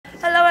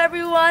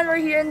everyone, we're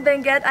here in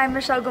Benguet. I'm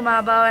Michele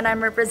Gumabao and I'm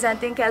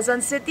representing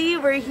Quezon City.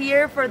 We're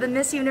here for the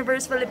Miss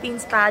Universe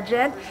Philippines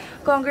pageant.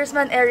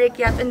 Congressman Eric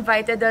Yap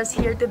invited us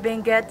here to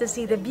Benguet to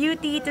see the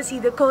beauty, to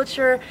see the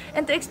culture,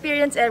 and to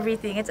experience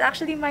everything. It's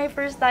actually my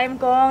first time,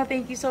 Kong.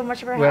 Thank you so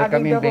much for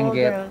having the whole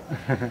girl.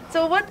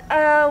 So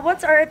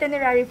what's our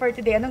itinerary for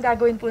today? Anong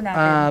gagawin po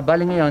natin?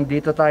 Bali ngayon,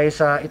 dito tayo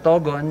sa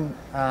Itogon,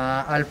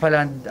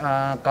 Alphaland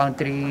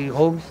Country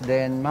Homes.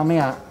 Then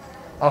mamaya,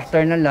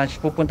 after ng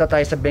lunch, pupunta tayo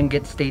sa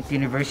Benguet State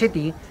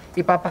University.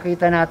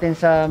 Ipapakita natin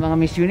sa mga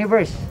Miss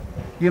Universe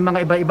yung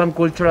mga iba-ibang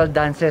cultural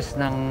dances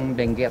ng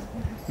Benguet.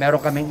 Meron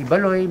kaming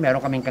Ibaloy,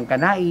 meron kaming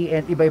Kangkanai,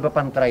 and iba-iba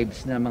pang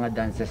tribes na mga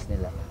dances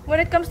nila. When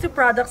it comes to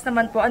products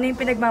naman po, ano yung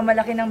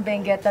pinagmamalaki ng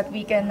Benguet that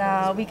we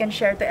can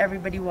share to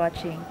everybody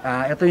watching?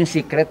 Ito yung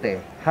secret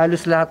eh.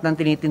 Halos lahat ng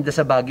tinitinda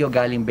sa Baguio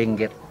galing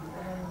Benguet.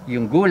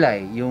 Yung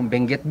gulay, yung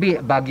Benguet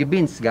Baguio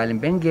beans galing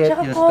Benguet,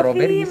 tsaka yung coffee,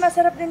 strawberries.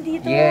 masarap din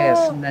dito.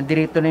 Yes,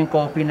 nandito na yung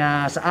coffee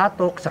na sa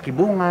Atok, sa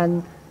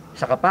Kibungan,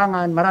 sa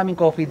Kapangan, maraming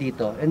coffee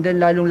dito. And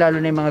then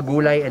lalong-lalo na yung mga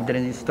gulay and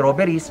then yung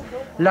strawberries,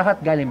 lahat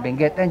galing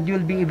Benguet. And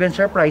you'll be even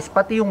surprised,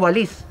 pati yung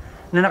walis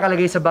na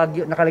nakalagay sa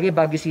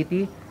Baguio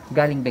City,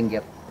 galing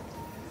Benguet.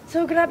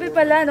 So grabe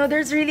pala, no?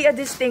 There's really a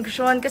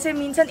distinction kasi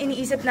minsan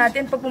iniisip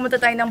natin pag pumunta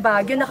tayo ng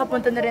Baguio,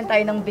 nakapunta na rin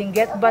tayo ng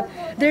Benguet, but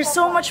there's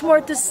so much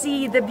more to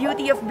see. The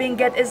beauty of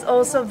Benguet is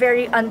also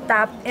very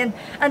untapped and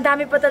ang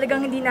dami pa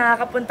talagang hindi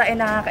nakakapunta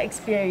and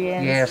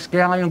nakaka-experience. Yes,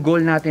 kaya nga yung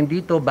goal natin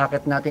dito,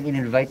 bakit natin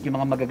in-invite yung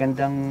mga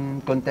magagandang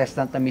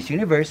contestant na Miss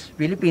Universe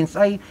Philippines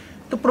ay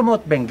to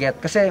promote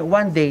Benguet. Kasi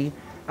one day,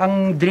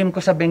 ang dream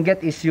ko sa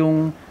Benguet is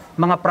yung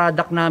mga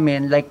product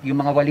namin, like yung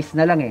mga walis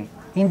na lang eh,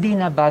 hindi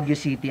na Baguio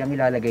City ang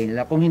ilalagay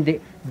nila, kung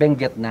hindi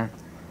Benguet na.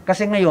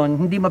 Kasi ngayon,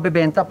 hindi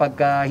mabebenta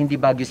pagka hindi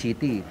Baguio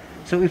City.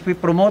 So if we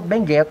promote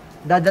Benguet,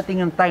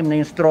 dadating yung time na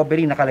yung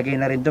strawberry nakalagay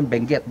na rin doon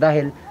Benguet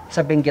dahil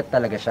sa Benguet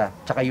talaga siya,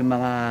 tsaka yung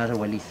mga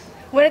walis.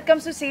 When it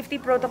comes to safety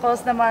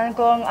protocols naman,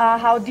 Kong,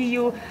 how do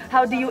you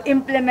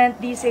implement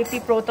these safety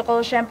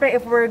protocols? Syempre,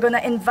 if we're gonna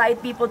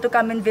invite people to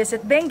come and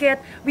visit Benguet,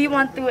 we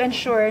want to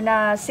ensure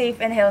na safe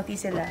and healthy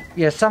sila.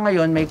 Yes, sa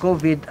ngayon may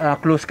COVID,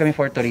 close kami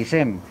for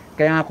tourism.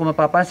 Kaya nga kung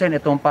mapapansin,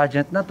 itong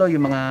pageant na to,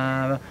 yung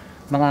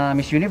mga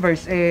Miss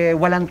Universe,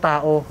 walang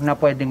tao na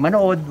pwedeng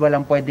manood,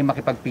 walang pwedeng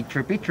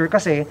makipag-picture-picture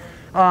kasi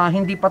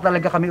hindi pa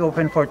talaga kami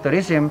open for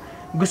tourism.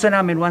 Gusto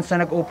namin, once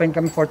na nag-open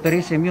kami for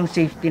tourism, yung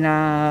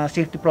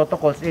safety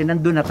protocols,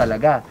 nandun na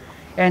talaga.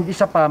 And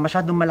isa pa,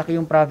 masyadong malaki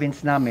yung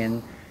province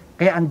namin,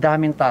 kaya ang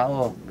daming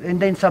tao. And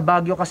then sa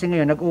Baguio kasi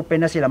ngayon,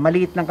 nag-open na sila,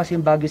 maliit lang kasi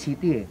yung Baguio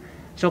City eh.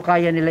 So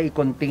kaya nila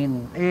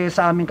i-contain.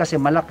 Sa amin kasi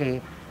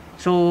malaki,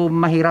 so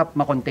mahirap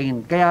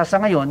ma-contain. Kaya sa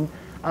ngayon,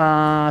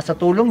 sa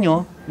tulong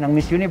nyo ng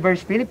Miss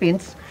Universe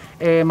Philippines,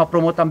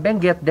 ma-promote ang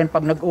Benguet. Then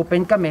pag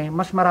nag-open kami,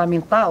 mas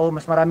maraming tao,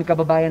 mas maraming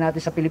kababayan natin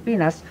sa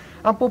Pilipinas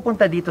ang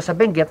pupunta dito sa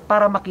Benguet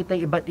para makita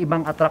iba't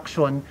ibang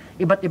atraksyon,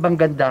 iba't ibang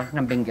ganda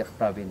ng Benguet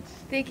province.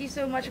 Thank you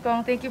so much,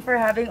 Kong. Thank you for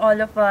having all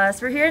of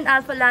us. We're here in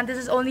Alphaland. This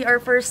is only our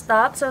first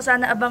stop. So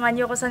sana abangan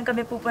nyo kung saan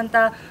kami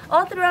pupunta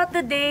all throughout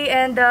the day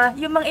and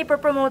yung mga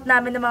ipopromote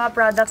namin ng mga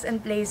products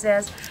and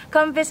places.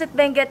 Come visit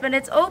Benguet when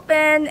it's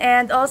open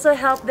and also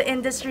help the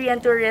industry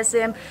and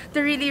tourism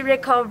to really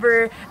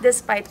recover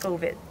despite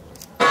COVID.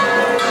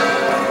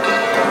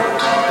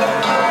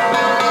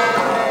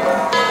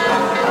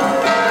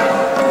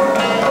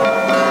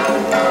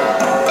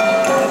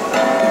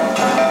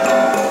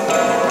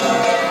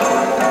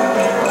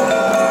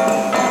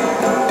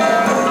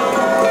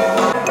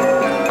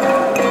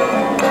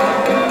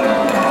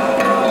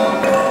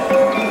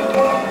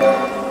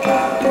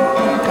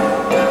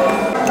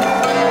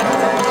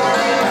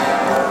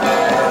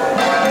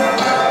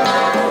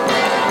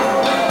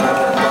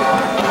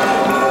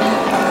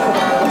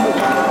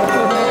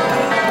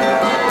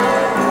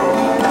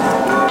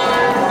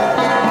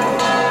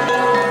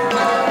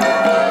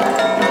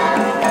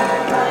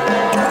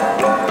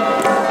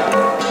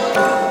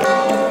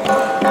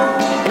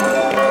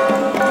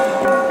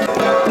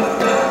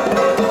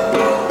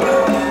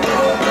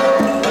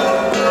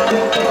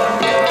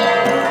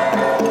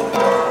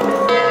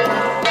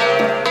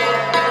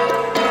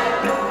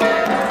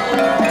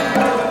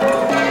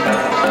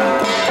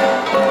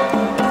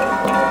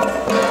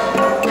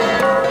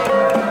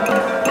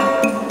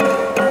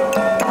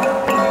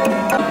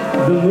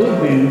 The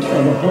movements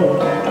of a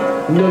hope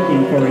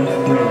looking for its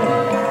spring.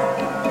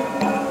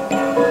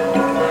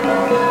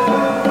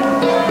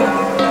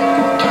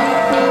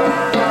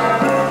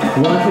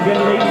 Once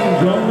again, ladies and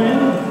gentlemen,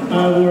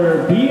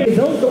 our BA is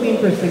also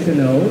interesting to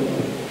know,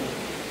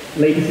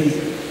 ladies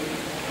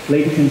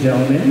and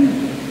gentlemen,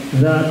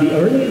 that the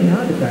early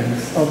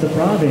inhabitants of the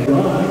province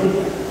died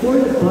for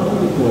the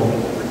bountiful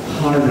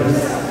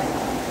harvest.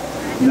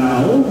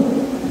 Now,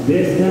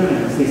 this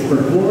dance is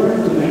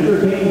performed to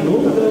entertain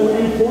local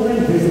and foreign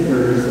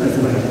visitors as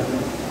well.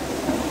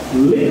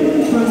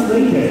 Literally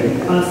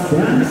translated as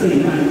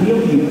dancing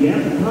until you get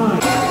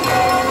tired.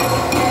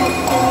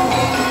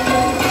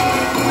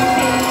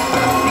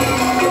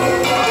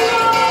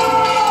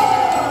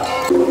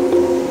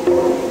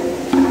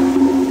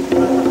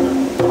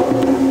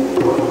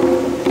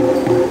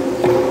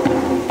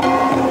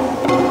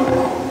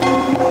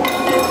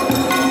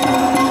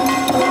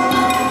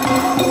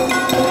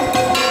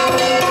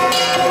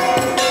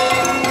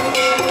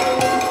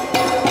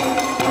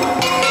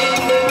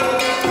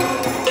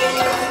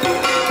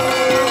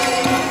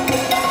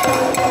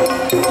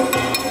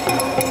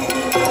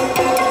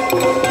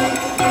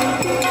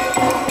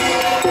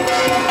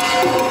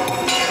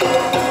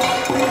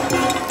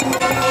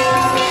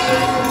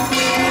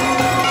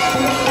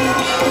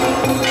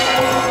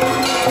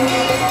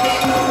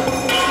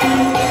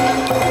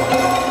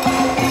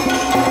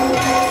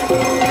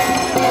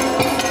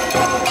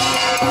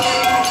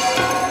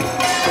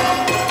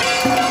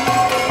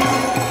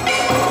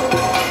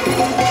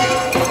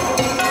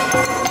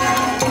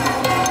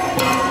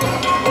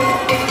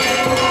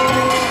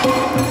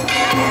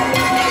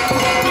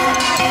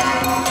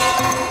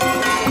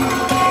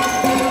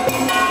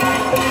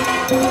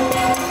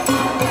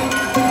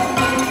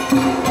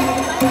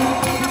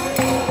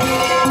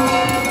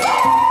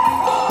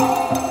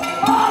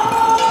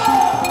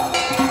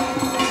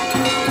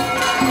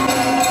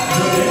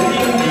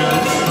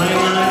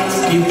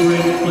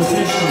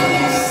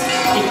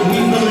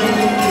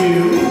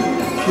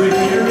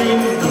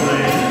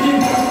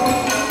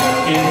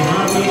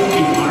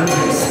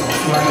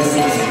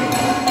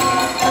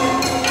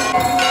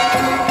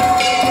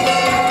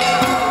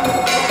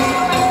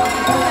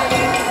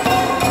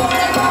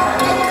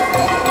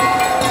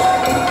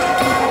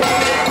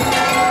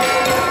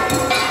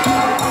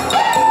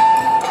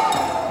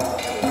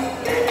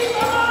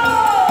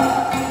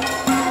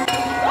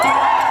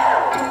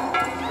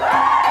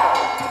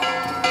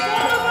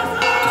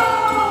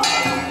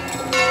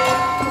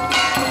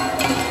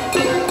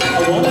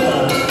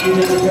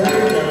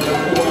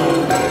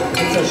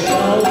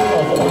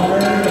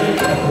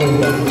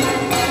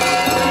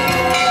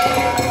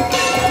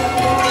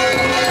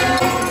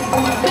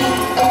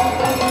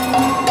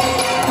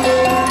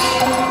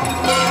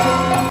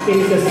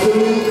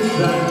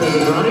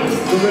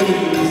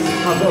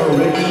 have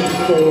already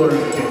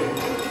formed,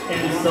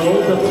 and so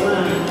the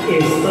plant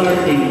is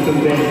starting to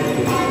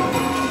bend.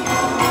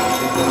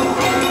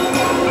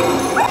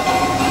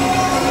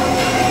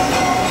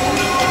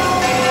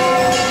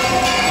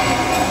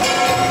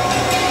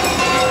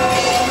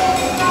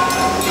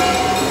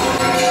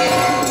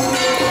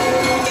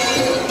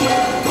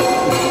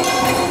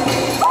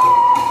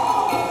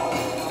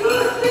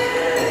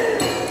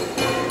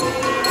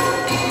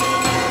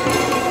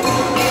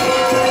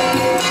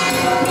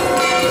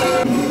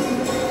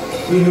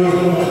 We are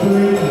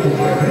offering a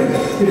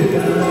service to the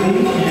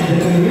family and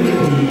the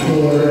community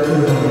for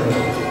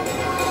survival.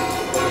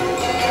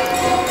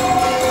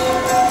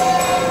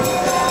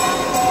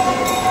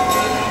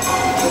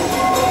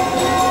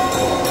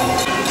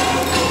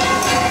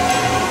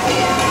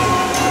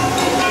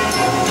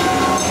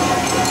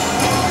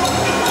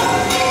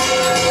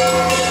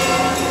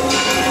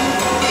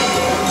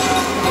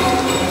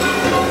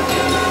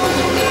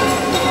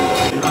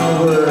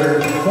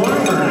 Our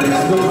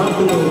farmers will have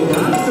to go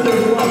back to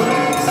their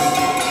farms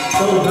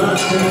so that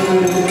they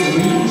will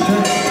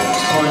recheck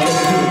on the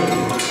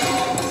field.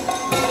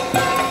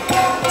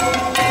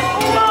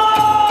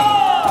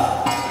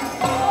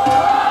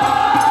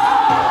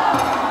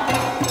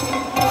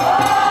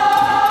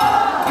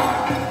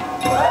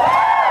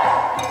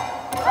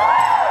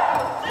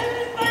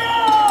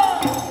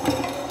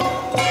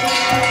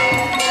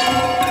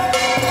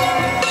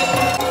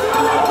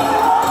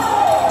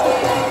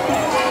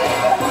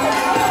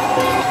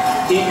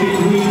 In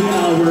between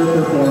our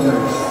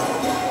performers,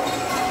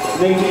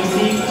 may we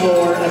seek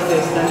for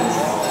assistance?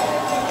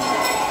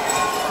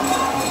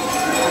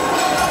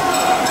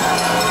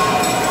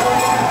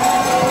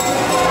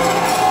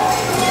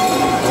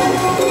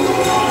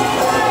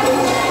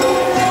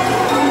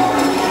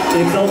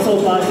 It's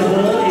also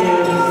possible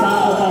if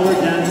some of our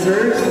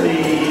dancers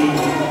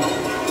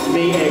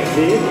may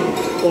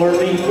exit or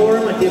may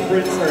form a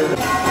different circle.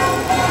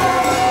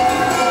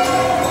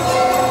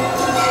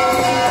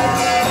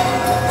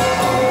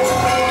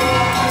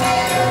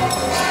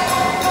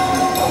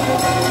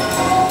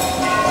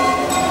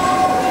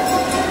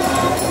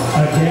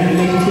 Again,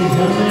 ladies and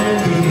gentlemen,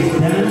 this is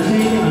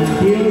dancing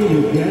until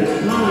you get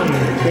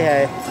tired.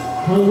 Yeah.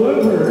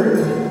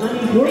 However, an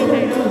important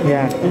element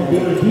Yeah. of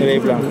the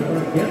Wave lang.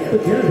 get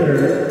together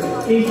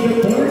is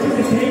the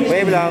participation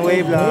Wave lang,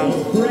 wave of lang.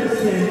 those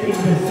present in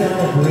the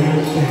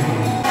celebration.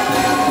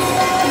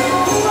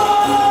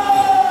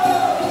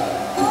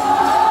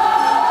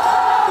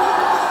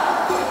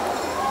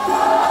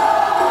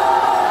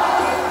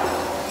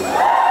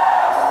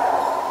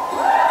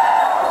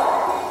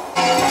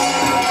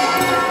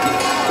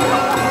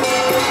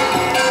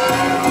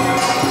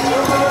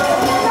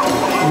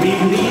 We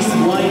please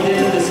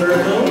widen the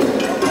circle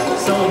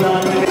so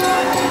that we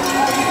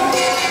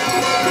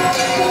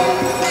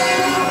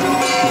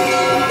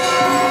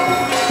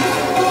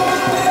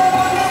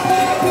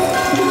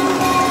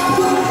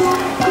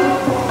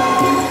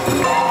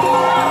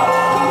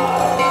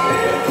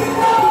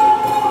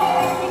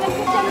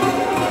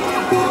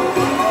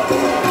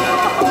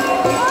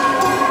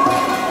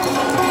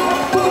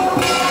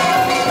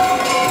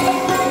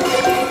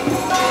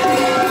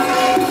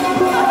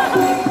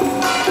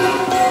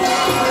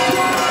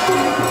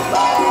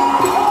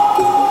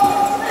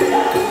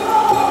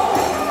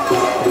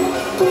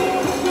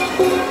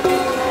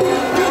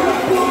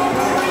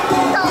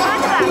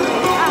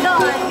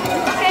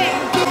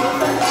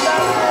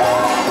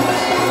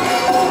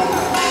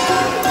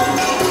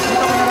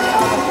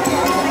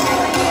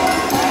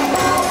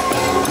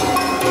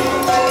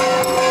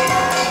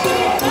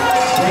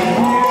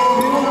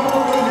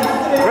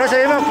Bro,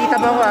 sabi mo, kita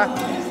mo ako ah.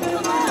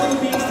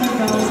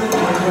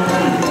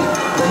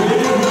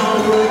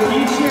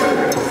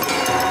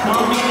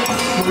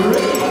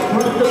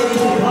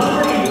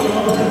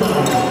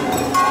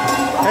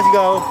 Let's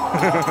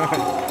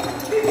go.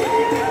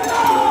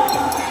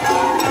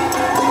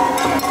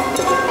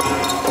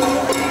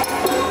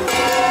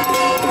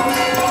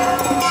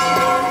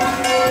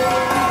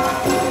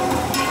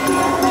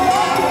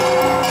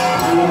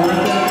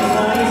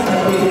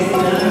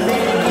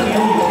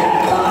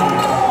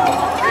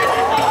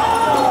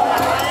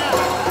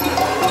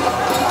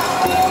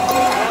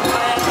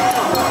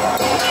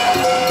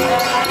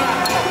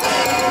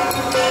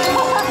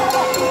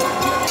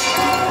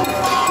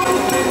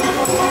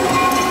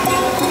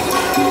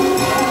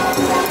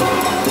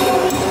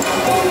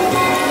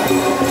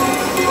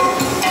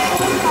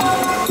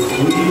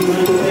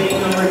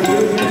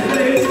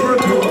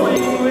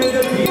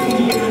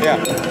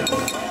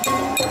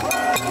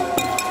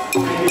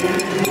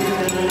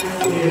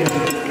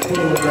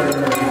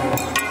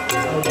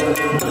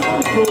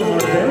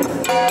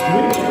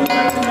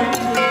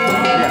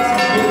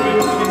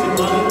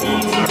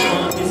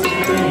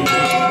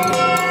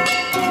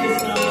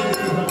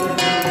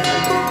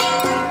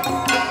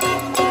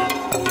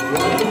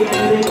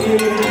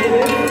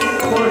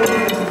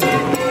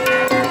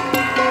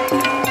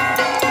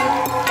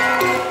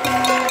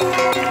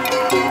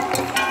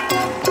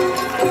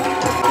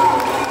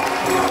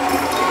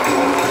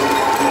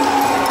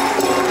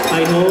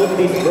 I know hope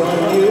this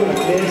brought you at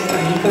least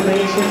an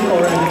information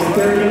or an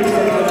experience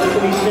that you can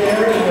actually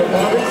share in your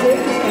provinces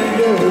and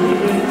your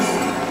regions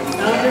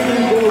after you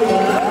go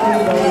back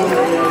to those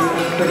areas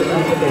after the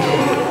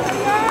competition.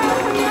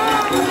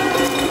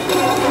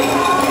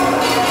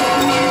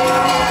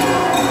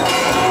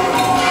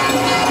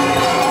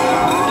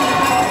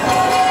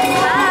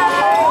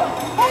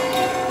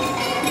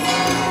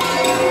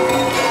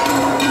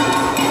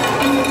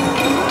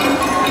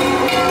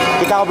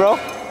 Kita ko bro?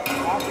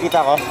 Kita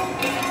ko?